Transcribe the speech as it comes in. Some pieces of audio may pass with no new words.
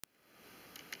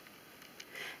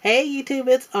Hey YouTube,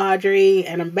 it's Audrey,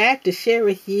 and I'm back to share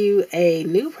with you a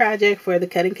new project for the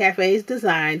Cutting Cafe's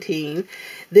design team.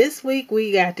 This week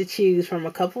we got to choose from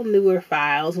a couple newer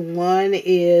files. One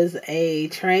is a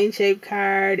train shaped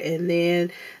card, and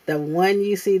then the one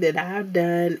you see that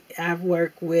I've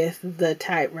worked with the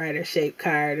typewriter shaped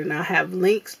card, and I'll have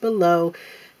links below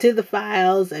to the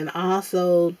files and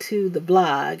also to the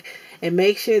blog. And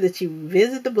make sure that you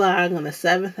visit the blog on the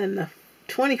 7th and the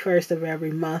 21st of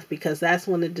every month because that's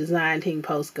when the design team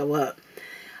posts go up.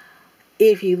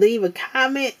 If you leave a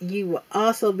comment, you will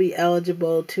also be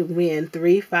eligible to win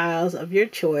 3 files of your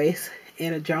choice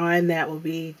in a drawing that will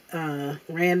be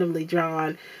randomly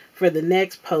drawn for the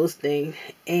next posting.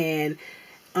 And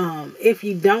if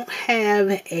you don't have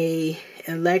a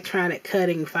electronic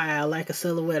cutting file like a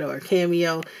Silhouette or a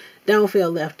Cameo, don't feel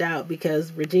left out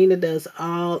because Regina does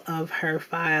all of her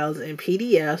files in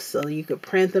PDFs, so you could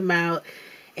print them out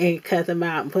and cut them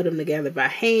out and put them together by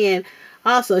hand.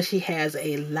 Also, she has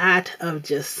a lot of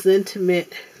just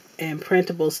sentiment and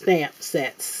printable stamp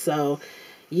sets, so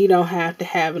you don't have to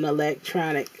have an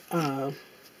electronic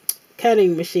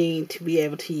cutting machine to be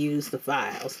able to use the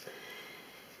files.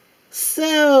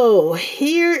 So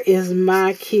here is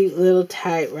my cute little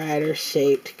typewriter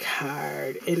shaped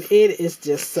card, and it is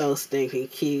just so stinking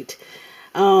cute.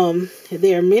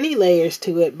 There are many layers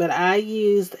to it, but I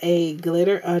used a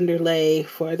glitter underlay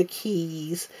for the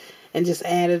keys and just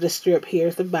added a strip here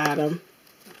at the bottom,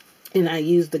 and I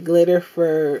used the glitter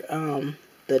for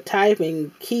the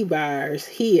typing key bars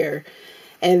here,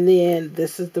 and then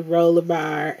this is the roller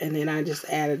bar, and then I just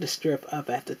added a strip up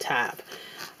at the top.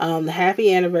 The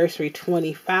Happy Anniversary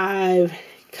 25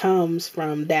 comes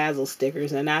from Dazzle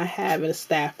Stickers, and I have a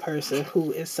staff person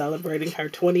who is celebrating her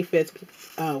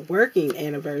 25th working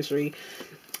anniversary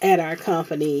at our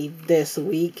company this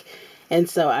week, and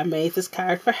so I made this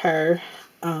card for her.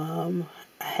 I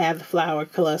have the flower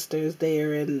clusters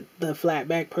there and the flat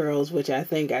back pearls, which I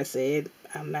think I said,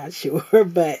 I'm not sure,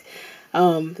 but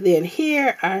then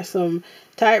here are some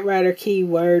typewriter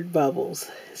keyword bubbles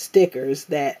stickers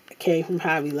that came from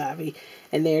Hobby Lobby,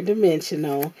 and they're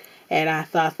dimensional, and I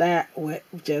thought that would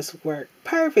just work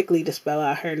perfectly to spell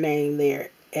out her name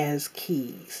there as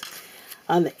keys.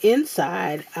 On the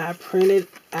inside, I printed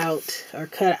out or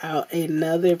cut out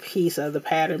another piece of the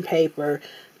pattern paper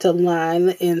to line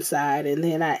the inside, and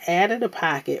then I added a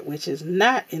pocket, which is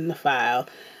not in the file,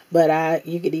 but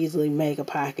you could easily make a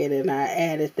pocket, and I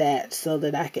added that so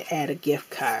that I could add a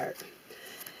gift card.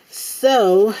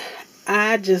 So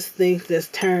I just think this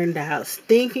turned out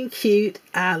stinking cute.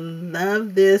 I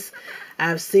love this.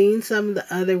 I've seen some of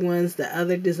the other ones the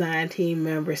other design team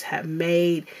members have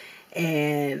made,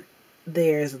 and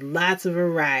there's lots of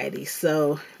variety.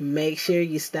 So make sure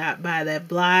you stop by that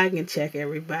blog and check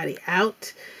everybody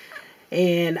out.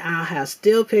 And I'll have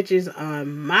still pictures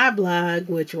on my blog,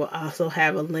 which will also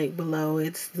have a link below.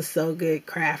 It's the So Good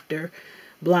Crafter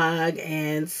blog,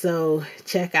 and so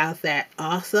check out that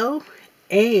also.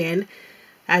 And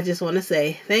I just want to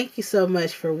say thank you so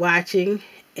much for watching,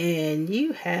 and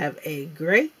you have a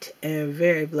great and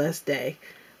very blessed day.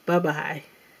 Bye-bye.